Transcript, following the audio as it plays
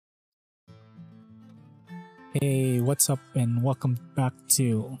Hey, what's up, and welcome back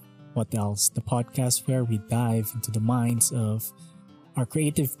to What Else, the podcast where we dive into the minds of our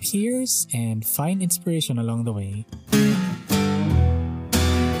creative peers and find inspiration along the way.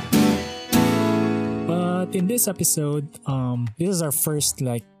 But in this episode, this is our first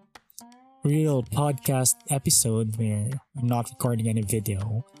real podcast episode where I'm not recording any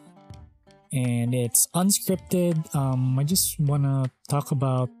video, and it's unscripted. I just wanna talk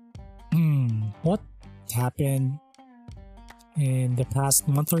about what happened in the past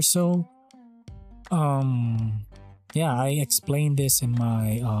month or so. I explained this in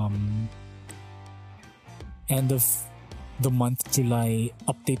my end of the month July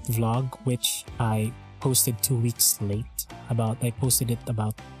update vlog, which I posted 2 weeks late. I posted it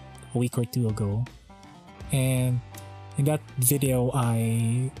about a week or two ago, and in that video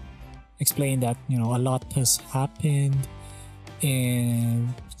I explained that a lot has happened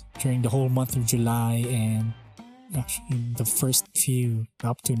in during the whole month of July, and actually the first few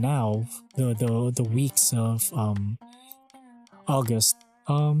up to now, the weeks of August.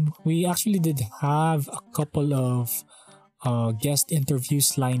 We actually did have a couple of guest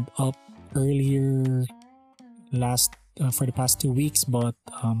interviews lined up earlier for the past 2 weeks, but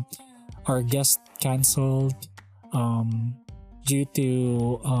our guest canceled due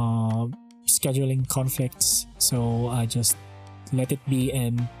to scheduling conflicts. So I just let it be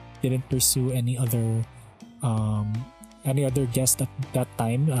and didn't pursue any other guest at that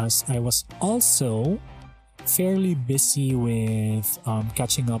time, as I was also fairly busy with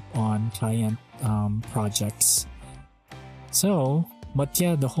catching up on client projects. So, but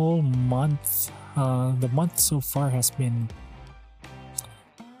yeah, the whole month, the month so far has been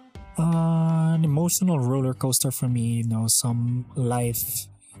an emotional roller coaster for me. Some life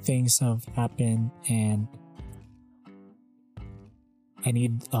things have happened, and I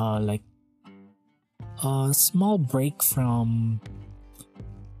need a small break from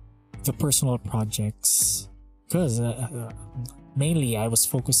the personal projects, because mainly I was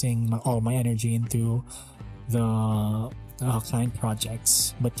focusing all my energy into the client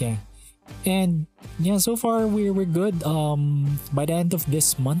projects. But so far we're good. By the end of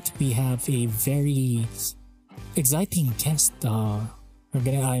this month, we have a very exciting guest. I'm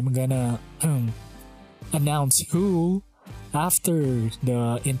gonna announce who after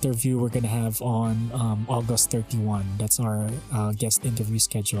the interview we're gonna have on August 31. That's our guest interview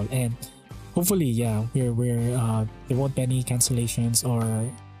schedule, and hopefully, we're there won't be any cancellations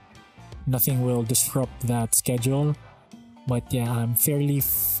or nothing will disrupt that schedule. But I'm fairly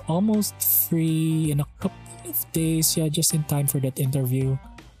almost free in a couple of days. Just in time for that interview.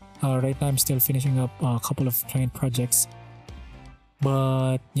 Right now I'm still finishing up a couple of client projects.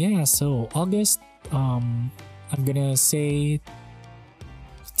 But so August, I'm gonna say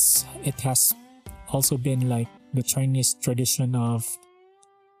it has also been like the Chinese tradition of,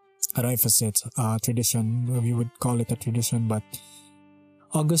 I don't know if it's a tradition, we would call it a tradition, but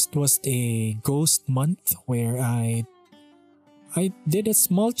August was a ghost month where I did a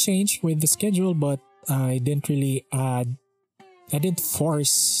small change with the schedule, but I didn't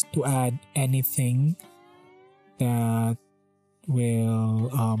force to add anything that will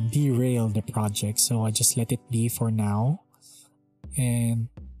derail the project. So I just let it be for now. And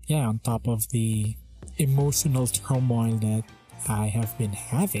on top of the emotional turmoil that I have been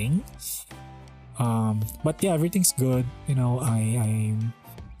having, but everything's good. I'm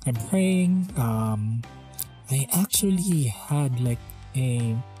praying. I actually had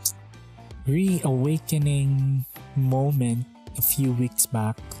a reawakening moment a few weeks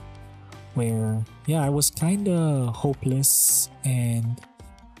back where I was kind of hopeless and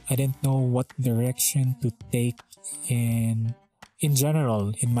I didn't know what direction to take in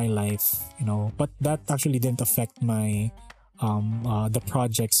general in my life, but that actually didn't affect my the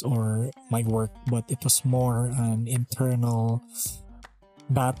projects or my work, but it was more an internal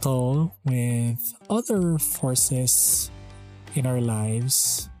battle with other forces in our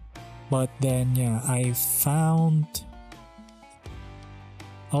lives. But then I found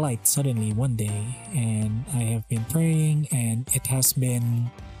a light suddenly one day, and I have been praying, and it has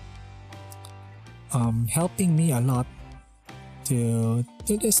been helping me a lot to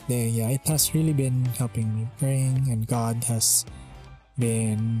this day. It has really been helping me, praying, and God has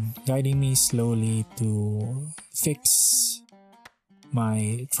been guiding me slowly to fix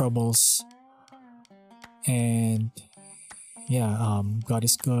my troubles. And God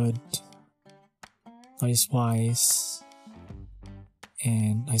is good, God is wise,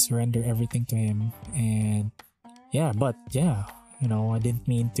 and I surrender everything to Him. And I didn't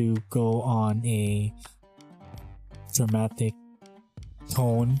mean to go on a dramatic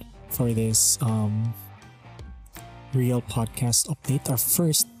tone for this real podcast update, our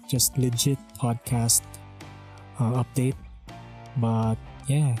first just legit podcast update. But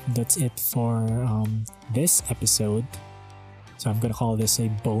yeah, that's it for this episode. So I'm gonna call this a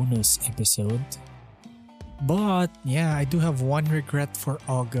bonus episode. But yeah, I do have one regret for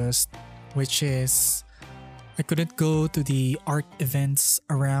August, which is I couldn't go to the art events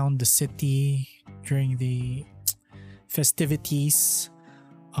around the city during the festivities,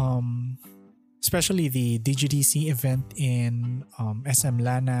 especially the DGDC event in SM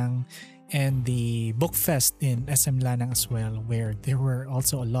Lanang and the Book Fest in SM Lanang as well, where there were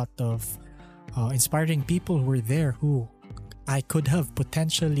also a lot of inspiring people who were there who I could have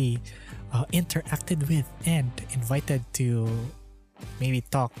potentially interacted with and invited to maybe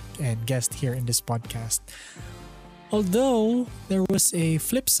talk and guest here in this podcast. Although there was a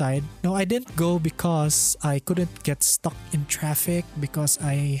flip side. No, I didn't go because I couldn't get stuck in traffic because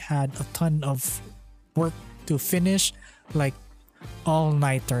I had a ton of work to finish, like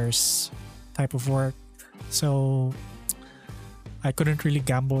all-nighters type of work. So I couldn't really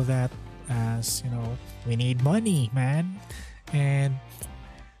gamble that, as we need money, man. And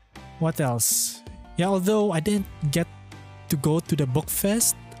what else? Yeah, although I didn't get to go to the book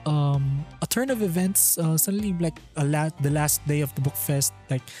fest, a turn of events suddenly, like the last day of the book fest,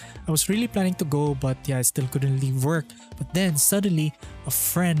 like I was really planning to go, but yeah, I still couldn't leave work. But then suddenly a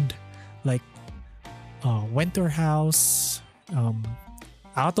friend like went to her house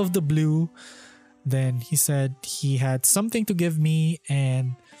out of the blue. Then he said he had something to give me,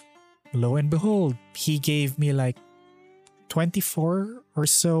 and lo and behold, he gave me like 24 or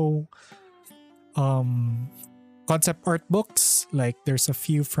so concept art books. Like there's a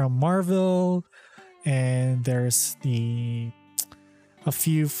few from Marvel, and there's a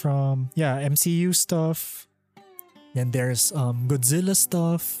few from MCU stuff. Then there's Godzilla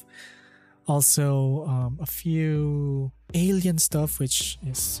stuff. Also a few alien stuff, which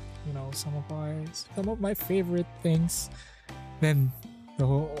is some of my favorite things. Then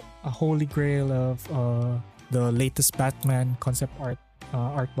a holy grail of the latest Batman concept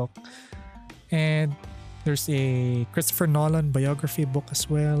art book. And there's a Christopher Nolan biography book as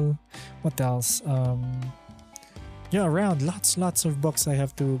well. What else? Around lots of books I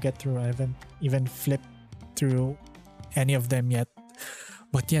have to get through. I haven't even flipped through any of them yet.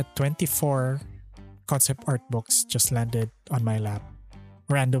 But yeah, 24 concept art books just landed on my lap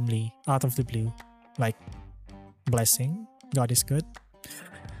randomly out of the blue. Like, blessing. God is good.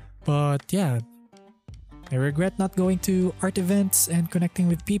 But yeah, I regret not going to art events and connecting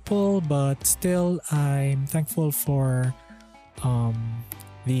with people, but still I'm thankful for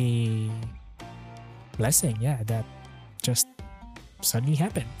the blessing, that just suddenly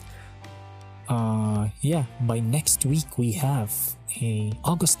happened. By next week we have a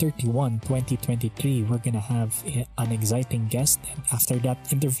August 31, 2023. We're gonna have an exciting guest, and after that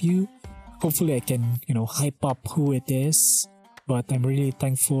interview, hopefully I can hype up who it is. But I'm really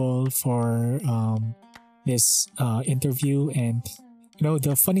thankful for this interview, and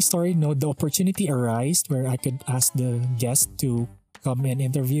the funny story, the opportunity arose where I could ask the guest to come and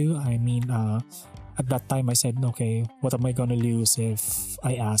interview. I mean, at that time I said, okay, what am I gonna lose if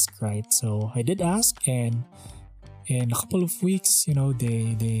I ask, right? So I did ask, and in a couple of weeks,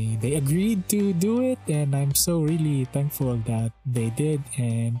 they agreed to do it, and I'm so really thankful that they did.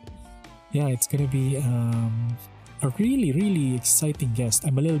 And yeah, it's gonna be a really, really exciting guest.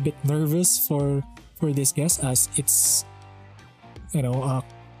 I'm a little bit nervous for this guest, as it's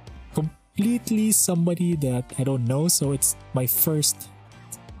completely somebody that I don't know. So it's my first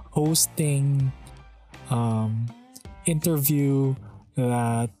hosting interview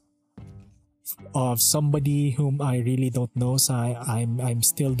that of somebody whom I really don't know. So I'm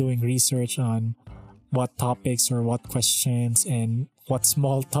still doing research on what topics or what questions and what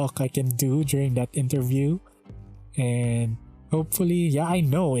small talk I can do during that interview. And hopefully, I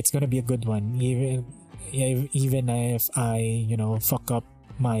know it's gonna be a good one, even if I fuck up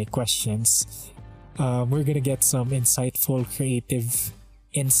my questions. We're gonna get some insightful creative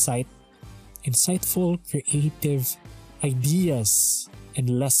ideas and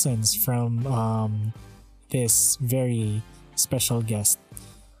lessons from this very special guest.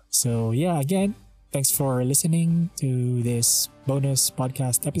 So again, thanks for listening to this bonus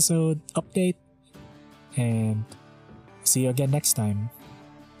podcast episode update, and see you again next time.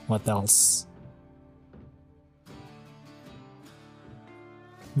 What else?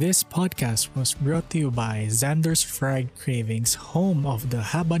 This podcast was brought to you by Xander's Fried Cravings, home of the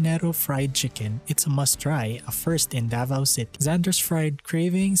habanero fried chicken. It's a must-try, a first in Davao City. Xander's Fried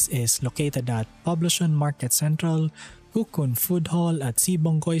Cravings is located at Poblacion Market Central, Kukun Food Hall at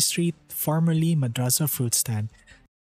Sibongoy Street, formerly Madrasa Fruit Stand.